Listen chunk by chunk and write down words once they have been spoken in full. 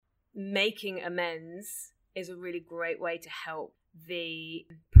making amends is a really great way to help the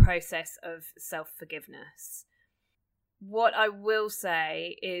process of self-forgiveness. What I will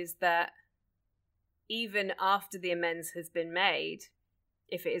say is that even after the amends has been made,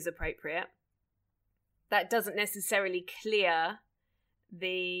 if it is appropriate, that doesn't necessarily clear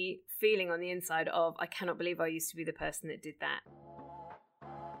the feeling on the inside of, I cannot believe I used to be the person that did that.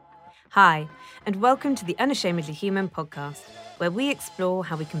 Hi, and welcome to the Unashamedly Human podcast, where we explore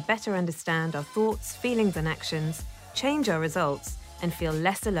how we can better understand our thoughts, feelings and actions, change our results, and feel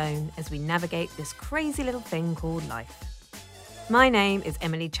less alone as we navigate this crazy little thing called life. My name is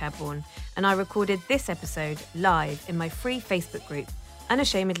Emily Chadbourne, and I recorded this episode live in my free Facebook group,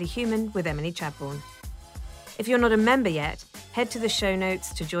 Unashamedly Human with Emily Chadbourne. If you're not a member yet, head to the show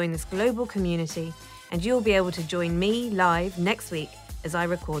notes to join this global community, and you'll be able to join me live next week as I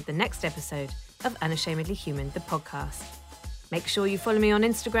record the next episode of Unashamedly Human, the podcast. Make sure you follow me on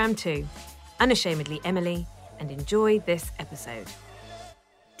Instagram too, Unashamedly Emily, and enjoy this episode.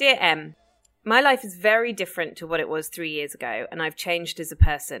 Dear Em, my life is very different to what it was 3 years ago, and I've changed as a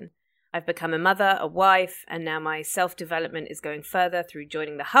person. I've become a mother, a wife, and now my self-development is going further through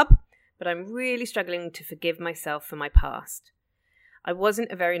joining the Hub, but I'm really struggling to forgive myself for my past. I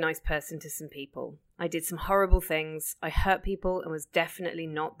wasn't a very nice person to some people. I did some horrible things, I hurt people, and was definitely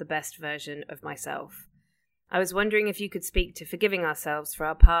not the best version of myself. I was wondering if you could speak to forgiving ourselves for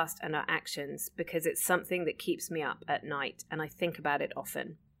our past and our actions, because it's something that keeps me up at night, and I think about it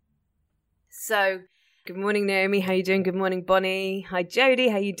often. So, good morning, Naomi. How you doing? Good morning, Bonnie. Hi, Jody.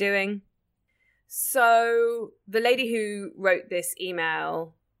 How you doing? So, the lady who wrote this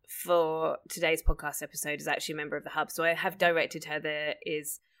email for today's podcast episode is actually a member of the Hub. So I have directed her. There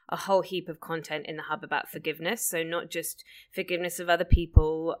is a whole heap of content in the Hub about forgiveness. So not just forgiveness of other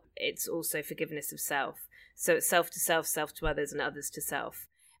people, it's also forgiveness of self. So it's self to self, self to others, and others to self.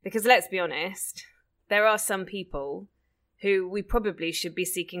 Because let's be honest, there are some people who we probably should be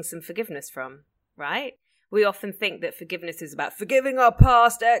seeking some forgiveness from, right? We often think that forgiveness is about forgiving our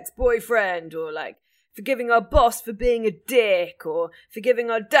past ex-boyfriend, or like forgiving our boss for being a dick, or forgiving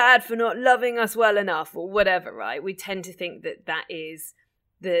our dad for not loving us well enough, or whatever, right? We tend to think that that is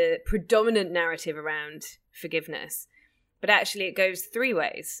the predominant narrative around forgiveness. But actually it goes three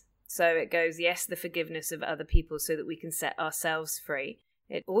ways. So it goes, yes, the forgiveness of other people so that we can set ourselves free.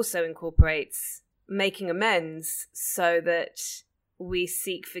 It also incorporates making amends so that we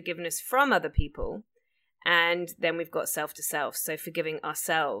seek forgiveness from other people. And then we've got self to self. So forgiving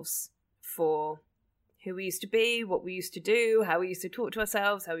ourselves for who we used to be, what we used to do, how we used to talk to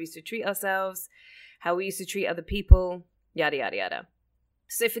ourselves, how we used to treat ourselves, how we used to treat other people, yada, yada, yada.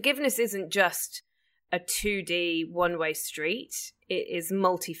 So forgiveness isn't just a 2D one-way street. It is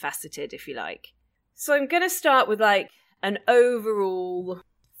multifaceted, if you like. So I'm going to start with like an overall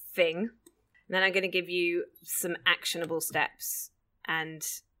thing, and then I'm going to give you some actionable steps and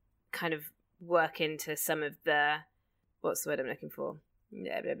kind of work into some of the, what's the word I'm looking for?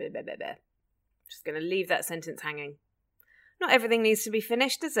 Blah, blah, blah, blah, blah, blah. Just going to leave that sentence hanging. Not everything needs to be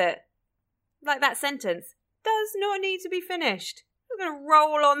finished, does it? Like that sentence does not need to be finished. We're going to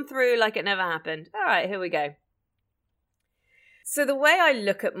roll on through like it never happened. All right, here we go. So the way I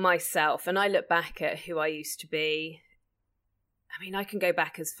look at myself, and I look back at who I used to be, I mean, I can go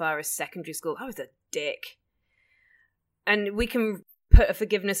back as far as secondary school. I was a dick. And we can put a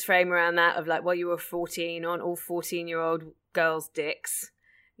forgiveness frame around that of like, well, you were 14, aren't all 14-year-old girls dicks?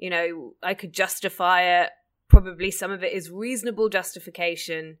 You know, I could justify it. Probably some of it is reasonable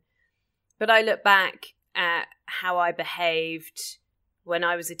justification. But I look back at how I behaved when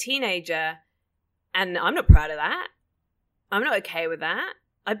I was a teenager, and I'm not proud of that. I'm not okay with that.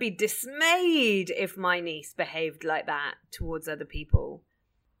 I'd be dismayed if my niece behaved like that towards other people.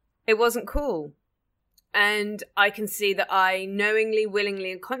 It wasn't cool. And I can see that I knowingly,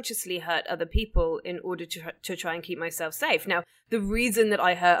 willingly, and consciously hurt other people in order to try and keep myself safe. Now, the reason that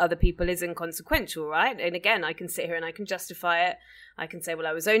I hurt other people is inconsequential, right? And again, I can sit here and I can justify it. I can say, well,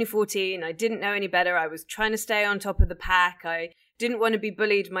 I was only 14. I didn't know any better. I was trying to stay on top of the pack. I didn't want to be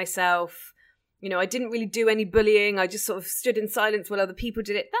bullied myself. You know, I didn't really do any bullying. I just sort of stood in silence while other people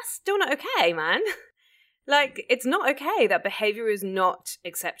did it. That's still not okay, man. Like, it's not okay. That behavior is not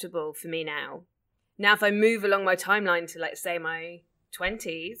acceptable for me now. Now, if I move along my timeline to, like, say, my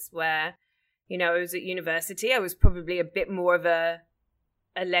 20s, where, you know, I was at university, I was probably a bit more of a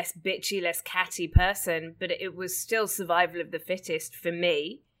less bitchy, less catty person, but it was still survival of the fittest for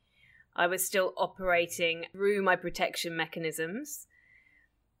me. I was still operating through my protection mechanisms.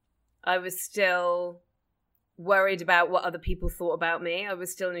 I was still worried about what other people thought about me. I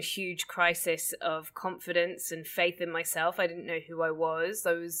was still in a huge crisis of confidence and faith in myself. I didn't know who I was.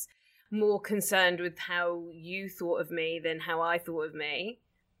 I was more concerned with how you thought of me than how I thought of me.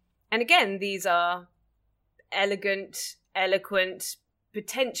 And again, these are elegant, eloquent,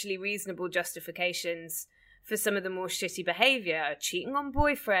 potentially reasonable justifications for some of the more shitty behavior, cheating on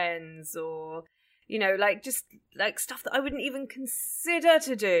boyfriends, or, just stuff that I wouldn't even consider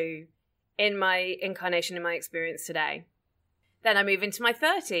to do in my incarnation, in my experience today. Then I move into my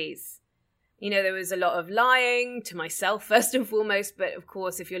 30s. There was a lot of lying to myself, first and foremost, but of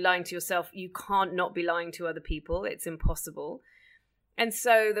course, if you're lying to yourself, you can't not be lying to other people. It's impossible. And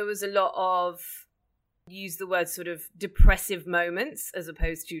so there was a lot of, use the word sort of depressive moments as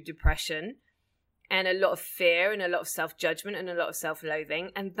opposed to depression, and a lot of fear and a lot of self-judgment and a lot of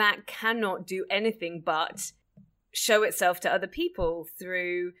self-loathing. And that cannot do anything but show itself to other people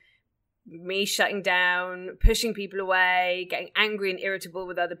through me shutting down, pushing people away, getting angry and irritable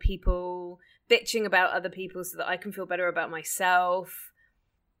with other people, bitching about other people so that I can feel better about myself.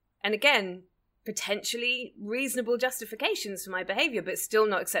 And again, potentially reasonable justifications for my behavior, but still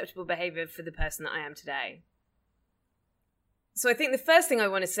not acceptable behavior for the person that I am today. So I think the first thing I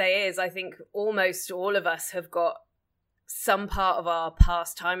want to say is I think almost all of us have got some part of our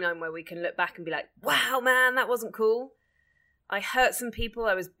past timeline where we can look back and be like, wow, man, that wasn't cool. I hurt some people.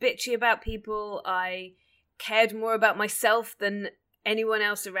 I was bitchy about people. I cared more about myself than anyone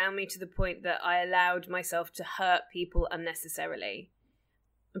else around me, to the point that I allowed myself to hurt people unnecessarily.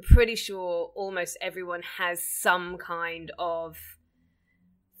 I'm pretty sure almost everyone has some kind of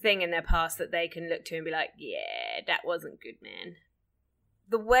thing in their past that they can look to and be like, yeah, that wasn't good, man.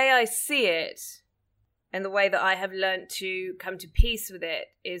 The way I see it, and the way that I have learned to come to peace with it,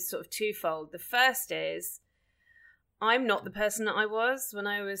 is sort of twofold. The first is, I'm not the person that I was when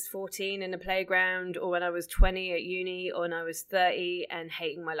I was 14 in a playground, or when I was 20 at uni, or when I was 30 and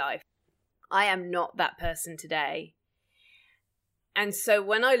hating my life. I am not that person today. And so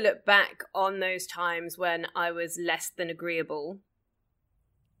when I look back on those times when I was less than agreeable,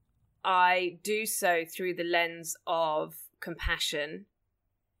 I do so through the lens of compassion.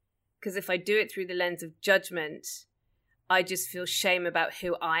 Because if I do it through the lens of judgment, I just feel shame about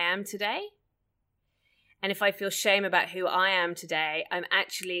who I am today. And if I feel shame about who I am today, I'm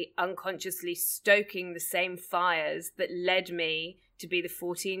actually unconsciously stoking the same fires that led me to be the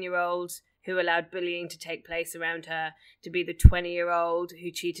 14-year-old who allowed bullying to take place around her, to be the 20-year-old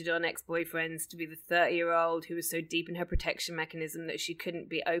who cheated on ex-boyfriends, to be the 30-year-old who was so deep in her protection mechanism that she couldn't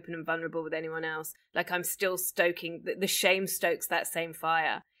be open and vulnerable with anyone else. Like, I'm still stoking, the shame stokes that same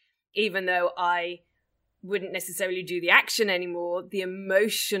fire. Even though I wouldn't necessarily do the action anymore, the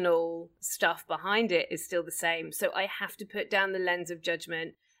emotional stuff behind it is still the same. So I have to put down the lens of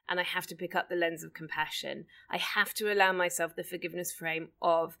judgment, and I have to pick up the lens of compassion. I have to allow myself the forgiveness frame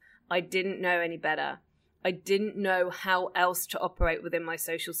of, I didn't know any better. I didn't know how else to operate within my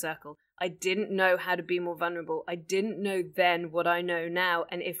social circle. I didn't know how to be more vulnerable. I didn't know then what I know now.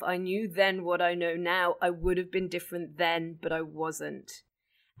 And if I knew then what I know now, I would have been different then, but I wasn't.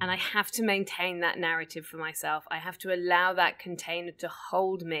 And I have to maintain that narrative for myself. I have to allow that container to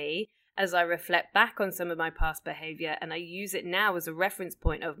hold me as I reflect back on some of my past behavior. And I use it now as a reference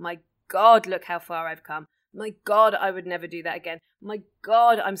point of, my God, look how far I've come. My God, I would never do that again. My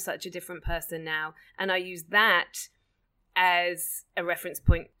God, I'm such a different person now. And I use that as a reference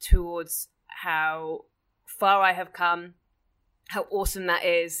point towards how far I have come, how awesome that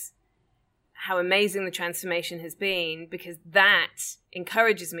is, how amazing the transformation has been, because that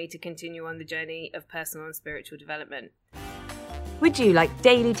encourages me to continue on the journey of personal and spiritual development. Would you like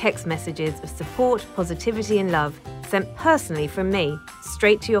daily text messages of support, positivity and love sent personally from me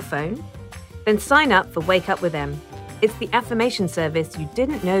straight to your phone? Then sign up for Wake Up With Em. It's the affirmation service you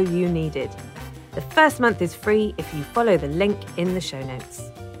didn't know you needed. The first month is free if you follow the link in the show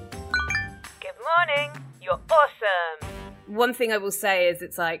notes. Good morning. You're awesome. One thing I will say is,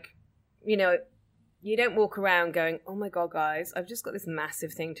 it's like, you don't walk around going, oh my God, guys, I've just got this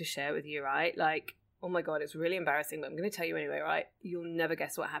massive thing to share with you, right? Like, oh my God, it's really embarrassing, but I'm going to tell you anyway, right? You'll never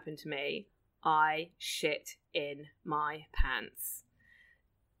guess what happened to me. I shit in my pants.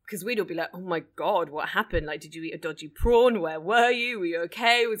 Because we'd all be like, oh my God, what happened? Like, did you eat a dodgy prawn? Where were you? Were you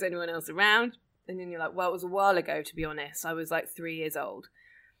okay? Was anyone else around? And then you're like, well, it was a while ago, to be honest. I was like 3 years old.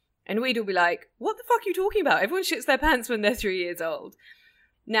 And we'd all be like, what the fuck are you talking about? Everyone shits their pants when they're 3 years old.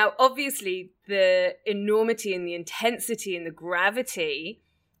 Now, obviously, the enormity and the intensity and the gravity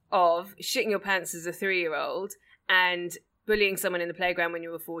of shitting your pants as a 3-year-old and bullying someone in the playground when you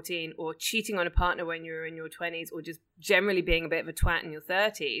were 14, or cheating on a partner when you were in your 20s, or just generally being a bit of a twat in your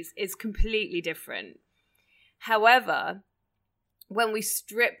 30s is completely different. However, when we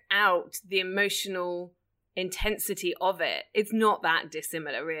strip out the emotional intensity of it, it's not that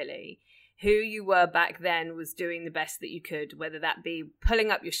dissimilar, really. Who you were back then was doing the best that you could, whether that be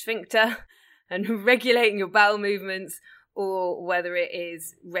pulling up your sphincter and regulating your bowel movements, or whether it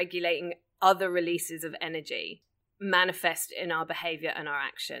is regulating other releases of energy manifest in our behavior and our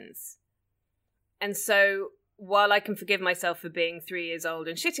actions. And so while I can forgive myself for being 3 years old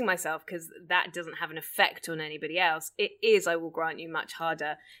and shitting myself, because that doesn't have an effect on anybody else, it is, I will grant you, much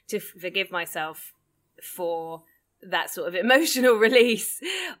harder to forgive myself for that sort of emotional release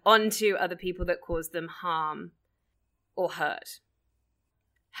onto other people that cause them harm or hurt.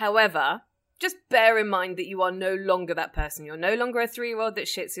 However, just bear in mind that you are no longer that person. You're no longer a 3-year-old that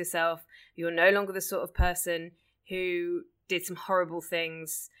shits yourself. You're no longer the sort of person who did some horrible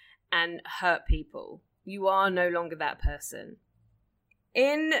things and hurt people. You are no longer that person.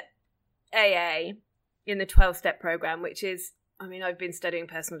 In AA, in the 12-step program, which is, I mean, I've been studying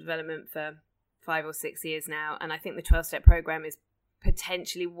personal development for 5 or 6 years now, and I think the 12-step program is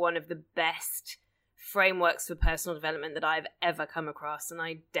potentially one of the best frameworks for personal development that I've ever come across, and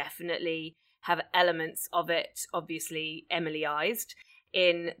I definitely have elements of it, obviously Emilyized,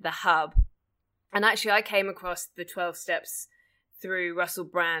 in the hub. And actually, I came across the 12 steps through Russell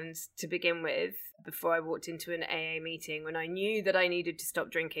Brand to begin with, before I walked into an AA meeting, when I knew that I needed to stop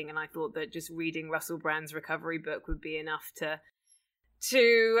drinking, and I thought that just reading Russell Brand's recovery book would be enough to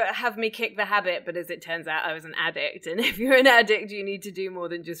have me kick the habit. But as it turns out, I was an addict, and if you're an addict, you need to do more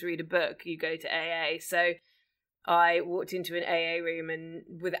than just read a book. You go to AA. So I walked into an AA room, and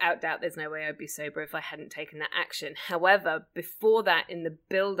without doubt, there's no way I'd be sober if I hadn't taken that action. However, before that, in the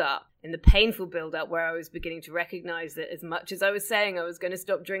build-up, in the painful build-up, where I was beginning to recognize that as much as I was saying I was going to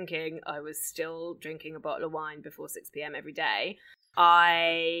stop drinking, I was still drinking a bottle of wine before 6 p.m. every day,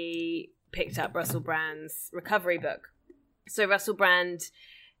 I picked up Russell Brand's recovery book. So Russell Brand,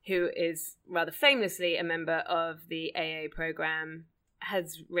 who is rather famously a member of the AA program,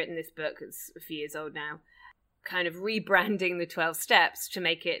 has written this book. It's a few years old now, kind of rebranding the 12 steps to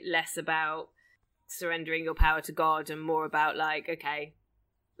make it less about surrendering your power to God and more about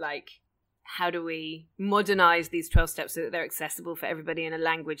how do we modernize these 12 steps so that they're accessible for everybody in a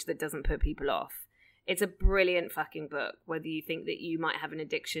language that doesn't put people off. It's a brilliant fucking book, whether you think that you might have an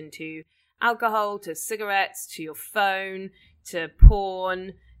addiction to alcohol, to cigarettes, to your phone, to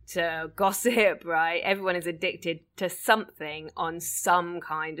porn, to gossip, right? Everyone is addicted to something on some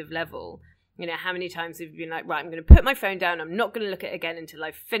kind of level. You know, how many times have you been like, right, I'm going to put my phone down, I'm not going to look at it again until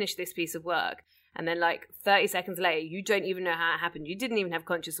I've finished this piece of work. And then 30 seconds later, you don't even know how it happened. You didn't even have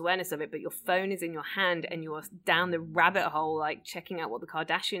conscious awareness of it, but your phone is in your hand and you're down the rabbit hole, checking out what the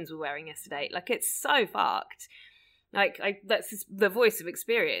Kardashians were wearing yesterday. It's so fucked. That's the voice of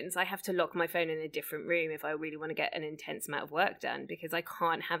experience. I have to lock my phone in a different room if I really want to get an intense amount of work done, because I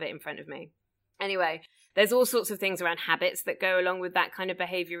can't have it in front of me. Anyway, there's all sorts of things around habits that go along with that kind of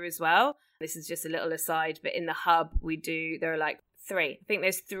behavior as well. This is just a little aside, but in the hub there are 3. I think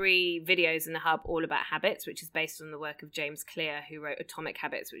there's 3 videos in the hub all about habits, which is based on the work of James Clear, who wrote Atomic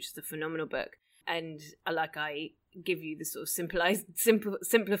Habits, which is a phenomenal book. And I give you the sort of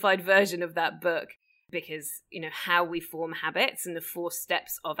simplified version of that book, because, how we form habits and the 4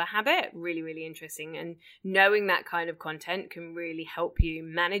 steps of a habit, really, really interesting. And knowing that kind of content can really help you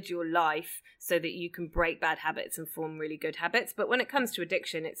manage your life so that you can break bad habits and form really good habits. But when it comes to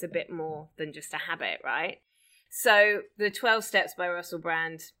addiction, it's a bit more than just a habit, right? So the 12 steps by Russell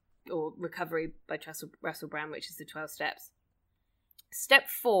Brand, or Recovery by Russell Brand, which is the 12 steps. Step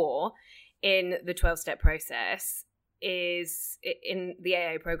 4 in the 12-step process is, in the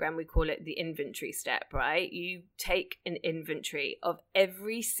AA program, we call it the inventory step, right? You take an inventory of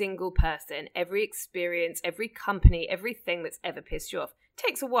every single person, every experience, every company, everything that's ever pissed you off. It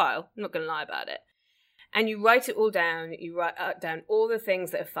takes a while, I'm not going to lie about it. And you write it all down. You write down all the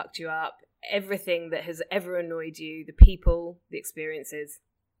things that have fucked you up, everything that has ever annoyed you, the people, the experiences.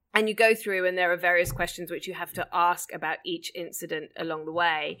 And you go through, and there are various questions which you have to ask about each incident along the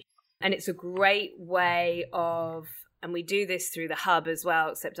way. And it's a great way of, and we do this through the hub as well,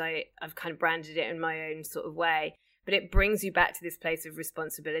 except I've kind of branded it in my own sort of way, but it brings you back to this place of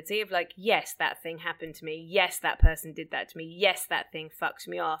responsibility of yes, that thing happened to me. Yes, that person did that to me. Yes, that thing fucked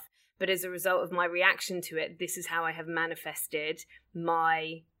me off. But as a result of my reaction to it, this is how I have manifested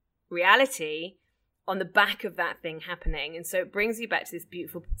my reality on the back of that thing happening. And so it brings you back to this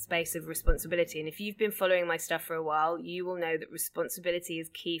beautiful space of responsibility. And if you've been following my stuff for a while, you will know that responsibility is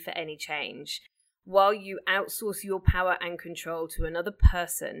key for any change. While you outsource your power and control to another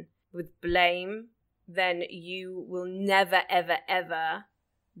person with blame, then you will never, ever, ever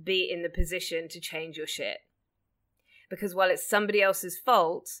be in the position to change your shit. Because while it's somebody else's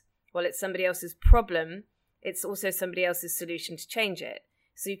fault, while it's somebody else's problem, it's also somebody else's solution to change it.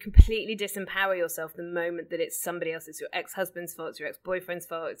 So you completely disempower yourself the moment that it's somebody else. It's your ex-husband's fault, it's your ex-boyfriend's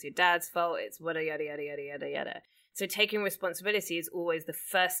fault, it's your dad's fault, it's yada, yada, yada, yada, yada. So taking responsibility is always the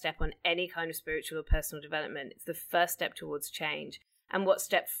first step on any kind of spiritual or personal development. It's the first step towards change. And what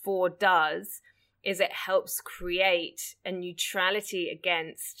step 4 does is it helps create a neutrality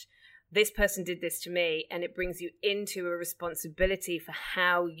against this person did this to me, and it brings you into a responsibility for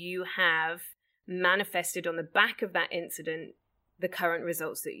how you have manifested on the back of that incident the current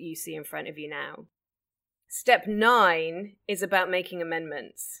results that you see in front of you now. Step 9 is about making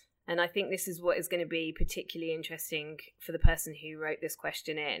amendments. And I think this is what is going to be particularly interesting for the person who wrote this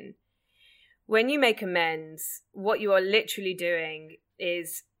question in. When you make amends, what you are literally doing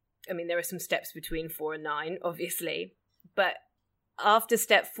is, I mean, there are some steps between 4 and 9, obviously, but after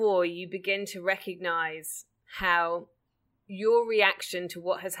step 4, you begin to recognize how your reaction to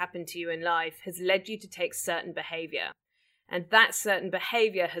what has happened to you in life has led you to take certain behavior. And that certain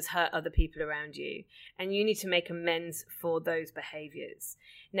behavior has hurt other people around you. And you need to make amends for those behaviors.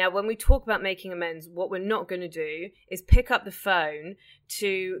 Now, when we talk about making amends, what we're not going to do is pick up the phone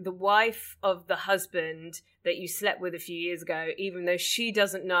to the wife of the husband that you slept with a few years ago, even though she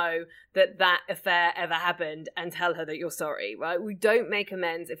doesn't know that that affair ever happened, and tell her that you're sorry, right? We don't make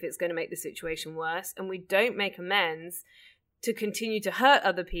amends if it's going to make the situation worse. And we don't make amends to continue to hurt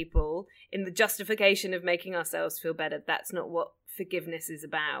other people in the justification of making ourselves feel better. That's not what forgiveness is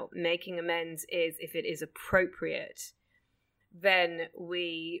about. Making amends is, if it is appropriate, then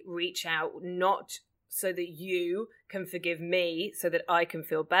we reach out not so that you can forgive me so that I can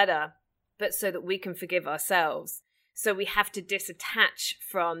feel better, but so that we can forgive ourselves. So we have to disattach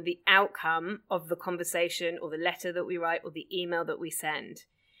from the outcome of the conversation or the letter that we write or the email that we send.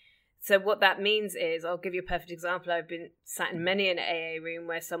 So what that means is, I'll give you a perfect example. I've been sat in many an AA room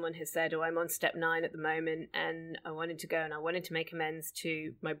where someone has said, I'm on step 9 at the moment, and I wanted to go and I wanted to make amends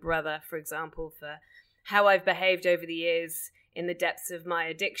to my brother, for example, for how I've behaved over the years in the depths of my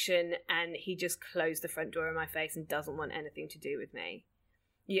addiction, and he just closed the front door in my face and doesn't want anything to do with me.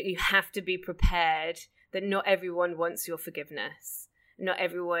 You have to be prepared that not everyone wants your forgiveness. Not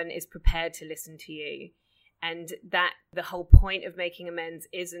everyone is prepared to listen to you. And that the whole point of making amends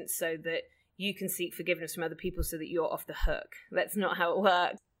isn't so that you can seek forgiveness from other people so that you're off the hook. That's not how it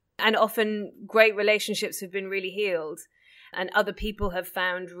works. And often great relationships have been really healed, and other people have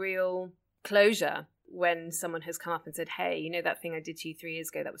found real closure when someone has come up and said, hey, you know that thing I did to you 3 years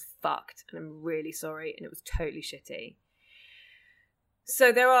ago, that was fucked, and I'm really sorry, and it was totally shitty.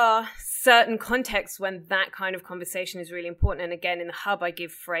 So there are certain contexts when that kind of conversation is really important. And again, in the Hub, I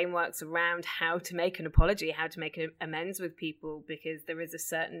give frameworks around how to make an apology, how to make amends with people, because there is a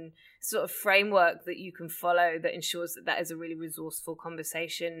certain sort of framework that you can follow that ensures that that is a really resourceful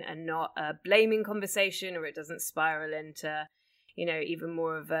conversation and not a blaming conversation, or it doesn't spiral into, you know, even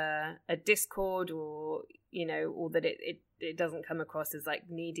more of a discord, or, you know, or that it doesn't come across as like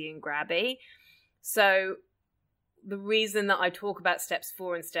needy and grabby. So the reason that I talk about steps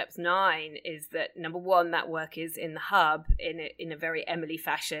 4 and steps 9 is that, number one, that work is in the Hub in a very Emily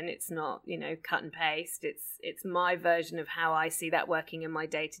fashion. It's not, you know, cut and paste. It's my version of how I see that working in my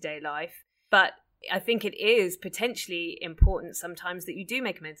day-to-day life. But I think it is potentially important sometimes that you do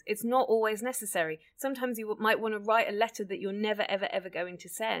make amends. It's not always necessary. Sometimes you might want to write a letter that you're never, ever, ever going to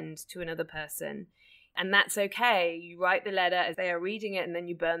send to another person. And that's okay. You write the letter as they are reading it, and then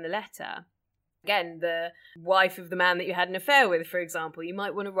you burn the letter. Again, the wife of the man that you had an affair with, for example, you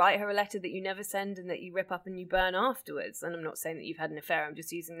might want to write her a letter that you never send and that you rip up and you burn afterwards. And I'm not saying that you've had an affair. I'm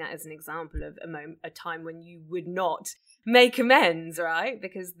just using that as an example of a time when you would not make amends, right?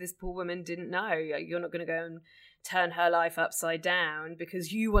 Because this poor woman didn't know. You're not going to go and turn her life upside down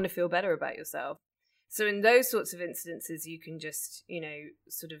because you want to feel better about yourself. So in those sorts of instances, you can just, you know,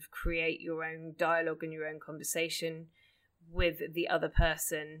 sort of create your own dialogue and your own conversation with the other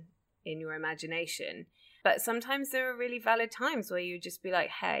person in your imagination. But sometimes there are really valid times where you just be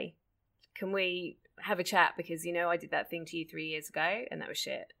like, hey, can we have a chat? Because, you know, I did that thing to you 3 years ago and that was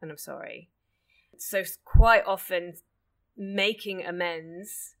shit and I'm sorry. So quite often making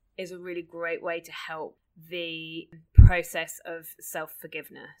amends is a really great way to help the process of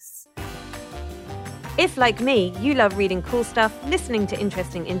self-forgiveness. If, like me, you love reading cool stuff, listening to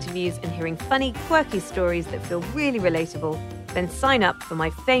interesting interviews and hearing funny, quirky stories that feel really relatable, then sign up for my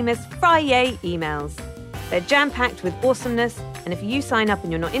famous Friday emails. They're jam-packed with awesomeness, and if you sign up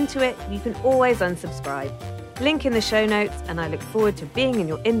and you're not into it, you can always unsubscribe. Link in the show notes, and I look forward to being in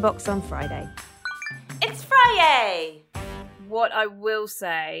your inbox on Friday. It's Friday! What I will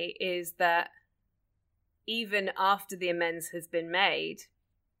say is that even after the amends has been made,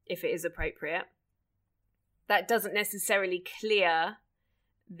 if it is appropriate, that doesn't necessarily clear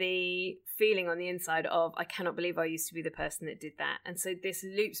the feeling on the inside of, I cannot believe I used to be the person that did that. And so this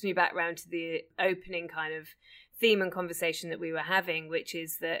loops me back round to the opening kind of theme and conversation that we were having, which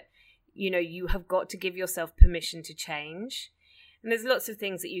is that, you have got to give yourself permission to change. And there's lots of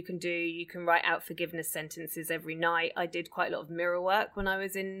things that you can do. You can write out forgiveness sentences every night. I did quite a lot of mirror work when I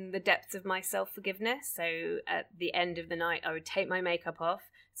was in the depths of my self-forgiveness. So at the end of the night, I would take my makeup off.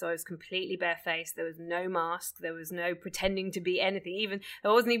 So I was completely barefaced. There was no mask. There was no pretending to be anything. I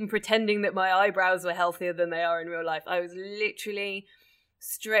wasn't even pretending that my eyebrows were healthier than they are in real life. I was literally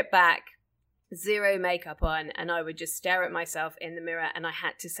stripped back, zero makeup on, and I would just stare at myself in the mirror, and I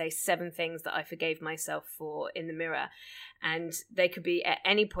had to say 7 things that I forgave myself for in the mirror. And they could be at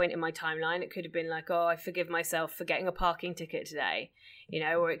any point in my timeline. It could have been like, I forgive myself for getting a parking ticket today,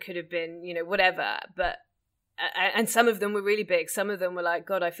 or it could have been, whatever. But and some of them were really big. Some of them were like,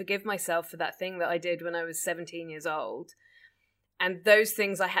 God, I forgive myself for that thing that I did when I was 17 years old. And those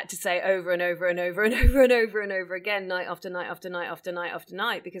things I had to say over and over and over and over and over and over again, night after night after night after night after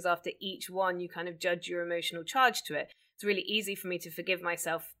night, because after each one, you kind of judge your emotional charge to it. It's really easy for me to forgive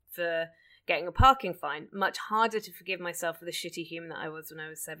myself for getting a parking fine. Much harder to forgive myself for the shitty human that I was when I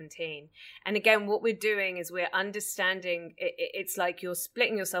was 17. And again, what we're doing is we're understanding, it's like you're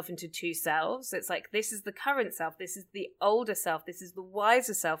splitting yourself into 2 selves. It's like, this is the current self, this is the older self, this is the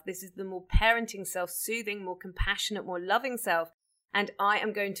wiser self, this is the more parenting self, soothing, more compassionate, more loving self. And I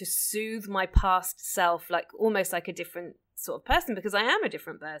am going to soothe my past self, like almost like a different sort of person, because I am a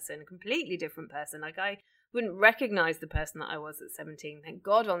different person, a completely different person. Like, I wouldn't recognize the person that I was at 17. Thank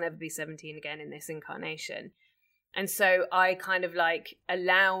God I'll never be 17 again in this incarnation. And so I kind of like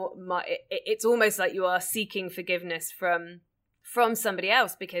allow it's almost like you are seeking forgiveness from somebody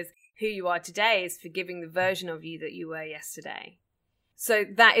else, because who you are today is forgiving the version of you that you were yesterday. So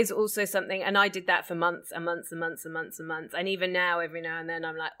that is also something, and I did that for months and months and months and months and months. And even now, every now and then,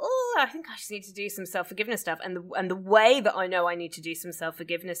 I'm like, I think I just need to do some self-forgiveness stuff. And the way that I know I need to do some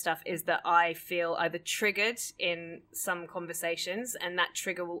self-forgiveness stuff is that I feel either triggered in some conversations, and that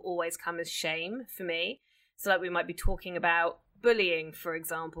trigger will always come as shame for me. So like we might be talking about bullying, for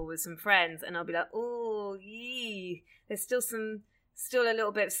example, with some friends, and I'll be like, there's still a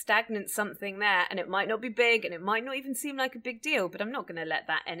little bit of stagnant something there, and it might not be big, and it might not even seem like a big deal, but I'm not going to let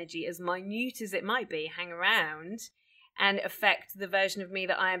that energy, as minute as it might be, hang around and affect the version of me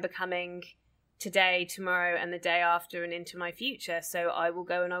that I am becoming today, tomorrow, and the day after, and into my future. So I will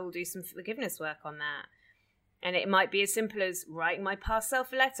go and I will do some forgiveness work on that. And it might be as simple as writing my past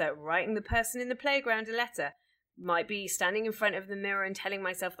self a letter, writing the person in the playground a letter. Might be standing in front of the mirror and telling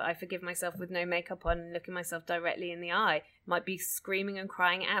myself that I forgive myself with no makeup on and looking myself directly in the eye. Might be screaming and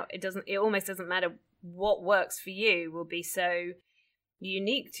crying out. It almost doesn't matter. What works for you will be so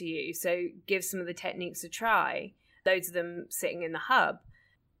unique to you. So give some of the techniques a try. Loads of them sitting in the hub.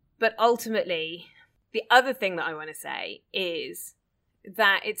 But ultimately, the other thing that I want to say is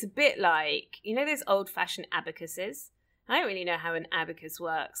that it's a bit like, those old-fashioned abacuses. I don't really know how an abacus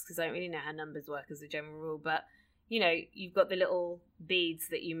works, because I don't really know how numbers work as a general rule, but you've got the little beads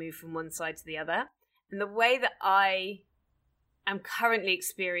that you move from one side to the other. And the way that I am currently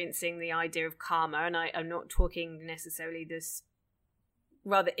experiencing the idea of karma, and I'm not talking necessarily this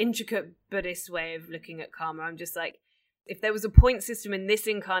rather intricate Buddhist way of looking at karma. I'm just like, if there was a point system in this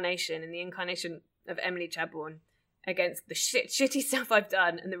incarnation, in the incarnation of Emily Chadbourne, against the shitty stuff I've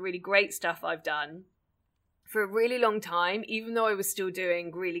done and the really great stuff I've done, for a really long time, even though I was still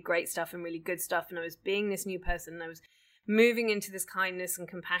doing really great stuff and really good stuff, and I was being this new person, and I was moving into this kindness and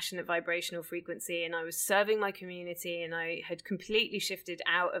compassionate vibrational frequency, and I was serving my community, and I had completely shifted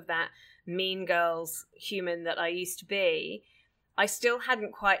out of that mean girls human that I used to be, I still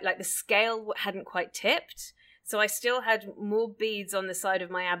hadn't quite, the scale hadn't quite tipped. So I still had more beads on the side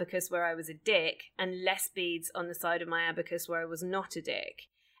of my abacus where I was a dick, and less beads on the side of my abacus where I was not a dick.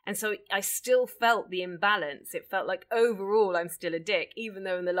 And so I still felt the imbalance. It felt like overall I'm still a dick, even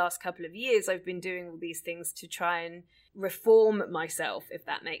though in the last couple of years I've been doing all these things to try and reform myself, if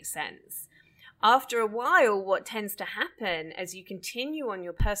that makes sense. After a while, what tends to happen as you continue on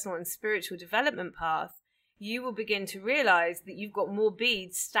your personal and spiritual development path, you will begin to realize that you've got more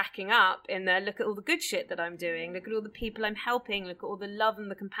beads stacking up in there. Look at all the good shit that I'm doing. Look at all the people I'm helping. Look at all the love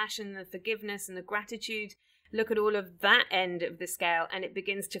and the compassion and the forgiveness and the gratitude. Look at all of that end of the scale, and it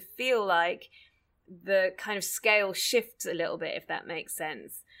begins to feel like the kind of scale shifts a little bit, if that makes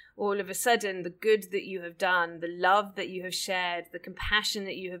sense. All of a sudden, the good that you have done, the love that you have shared, the compassion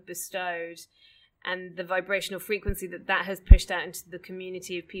that you have bestowed, and the vibrational frequency that has pushed out into the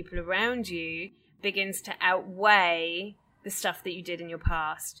community of people around you begins to outweigh the stuff that you did in your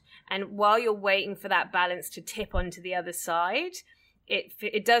past. And while you're waiting for that balance to tip onto the other side,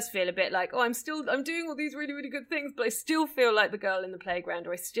 it does feel a bit like, oh, I'm doing all these really, really good things, but I still feel like the girl in the playground,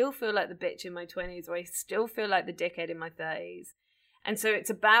 or I still feel like the bitch in my 20s, or I still feel like the dickhead in my 30s. And so it's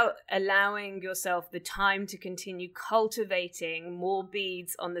about allowing yourself the time to continue cultivating more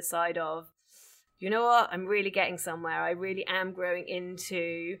beads on the side of, you know what, I'm really getting somewhere. I really am growing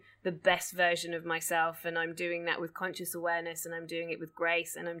into the best version of myself, and I'm doing that with conscious awareness, and I'm doing it with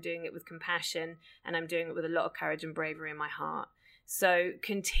grace, and I'm doing it with compassion, and I'm doing it with a lot of courage and bravery in my heart. So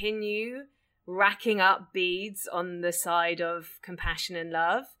continue racking up beads on the side of compassion and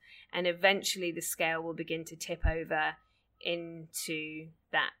love, and eventually the scale will begin to tip over into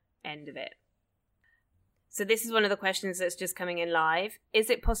that end of it. So this is one of the questions that's just coming in live. Is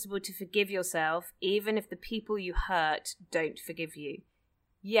it possible to forgive yourself even if the people you hurt don't forgive you?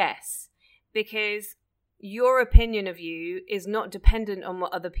 Yes, because your opinion of you is not dependent on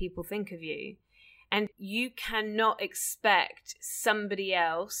what other people think of you. And you cannot expect somebody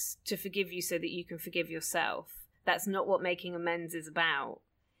else to forgive you so that you can forgive yourself. That's not what making amends is about.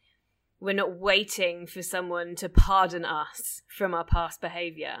 We're not waiting for someone to pardon us from our past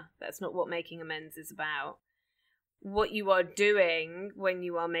behavior. That's not what making amends is about. What you are doing when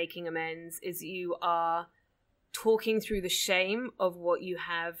you are making amends is you are talking through the shame of what you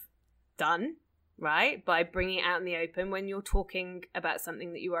have done, right? By bringing it out in the open. When you're talking about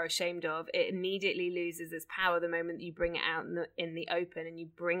something that you are ashamed of, it immediately loses its power the moment that you bring it out in the open and you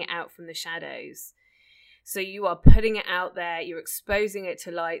bring it out from the shadows. So you are putting it out there, you're exposing it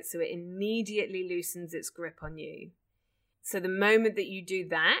to light, so it immediately loosens its grip on you. So the moment that you do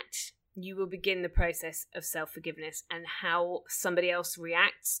that, you will begin the process of self-forgiveness, and how somebody else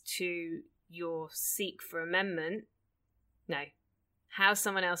reacts to your seek for amendment. No, how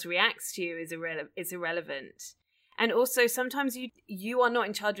someone else reacts to you is irrelevant. And also sometimes you are not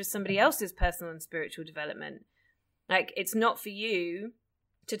in charge of somebody else's personal and spiritual development. Like, it's not for you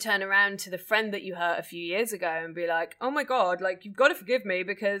to turn around to the friend that you hurt a few years ago and be like, oh my God, like, you've got to forgive me,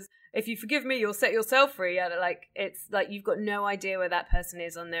 because if you forgive me, you'll set yourself free. And like, it's like, you've got no idea where that person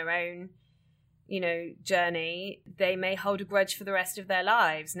is on their own, journey. They may hold a grudge for the rest of their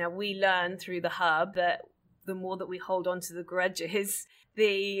lives. Now, we learn through the hub that the more that we hold on to the grudges,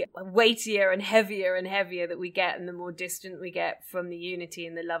 the weightier and heavier that we get, and the more distant we get from the unity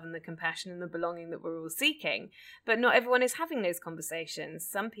and the love and the compassion and the belonging that we're all seeking. But not everyone is having those conversations.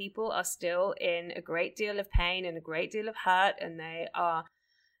 Some people are still in a great deal of pain and a great deal of hurt, and they are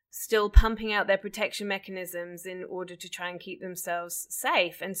still pumping out their protection mechanisms in order to try and keep themselves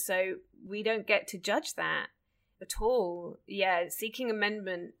safe. And so we don't get to judge that at all. Yeah, seeking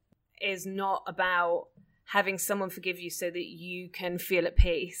amendment is not about having someone forgive you so that you can feel at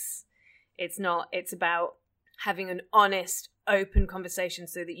peace. It's not. It's about having an honest, open conversation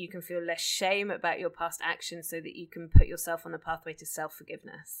so that you can feel less shame about your past actions, so that you can put yourself on the pathway to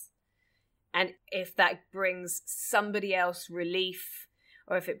self-forgiveness. And if that brings somebody else relief,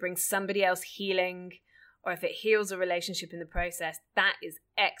 or if it brings somebody else healing, or if it heals a relationship in the process, that is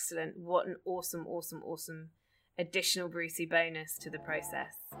excellent. What an awesome, awesome, awesome additional Brucey bonus to the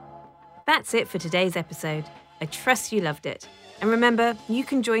process. That's it for today's episode. I trust you loved it. And remember, you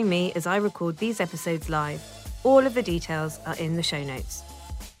can join me as I record these episodes live. All of the details are in the show notes.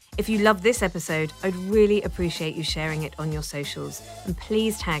 If you love this episode, I'd really appreciate you sharing it on your socials. And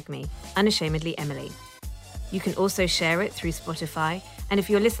please tag me, Unashamedly Emily. You can also share it through Spotify. And if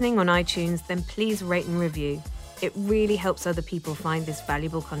you're listening on iTunes, then please rate and review. It really helps other people find this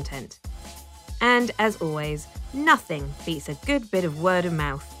valuable content. And as always, nothing beats a good bit of word of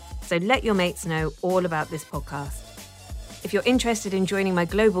mouth. So let your mates know all about this podcast. If you're interested in joining my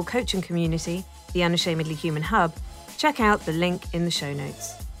global coaching community, the Unashamedly Human Hub, check out the link in the show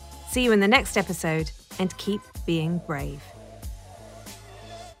notes. See you in the next episode, and keep being brave.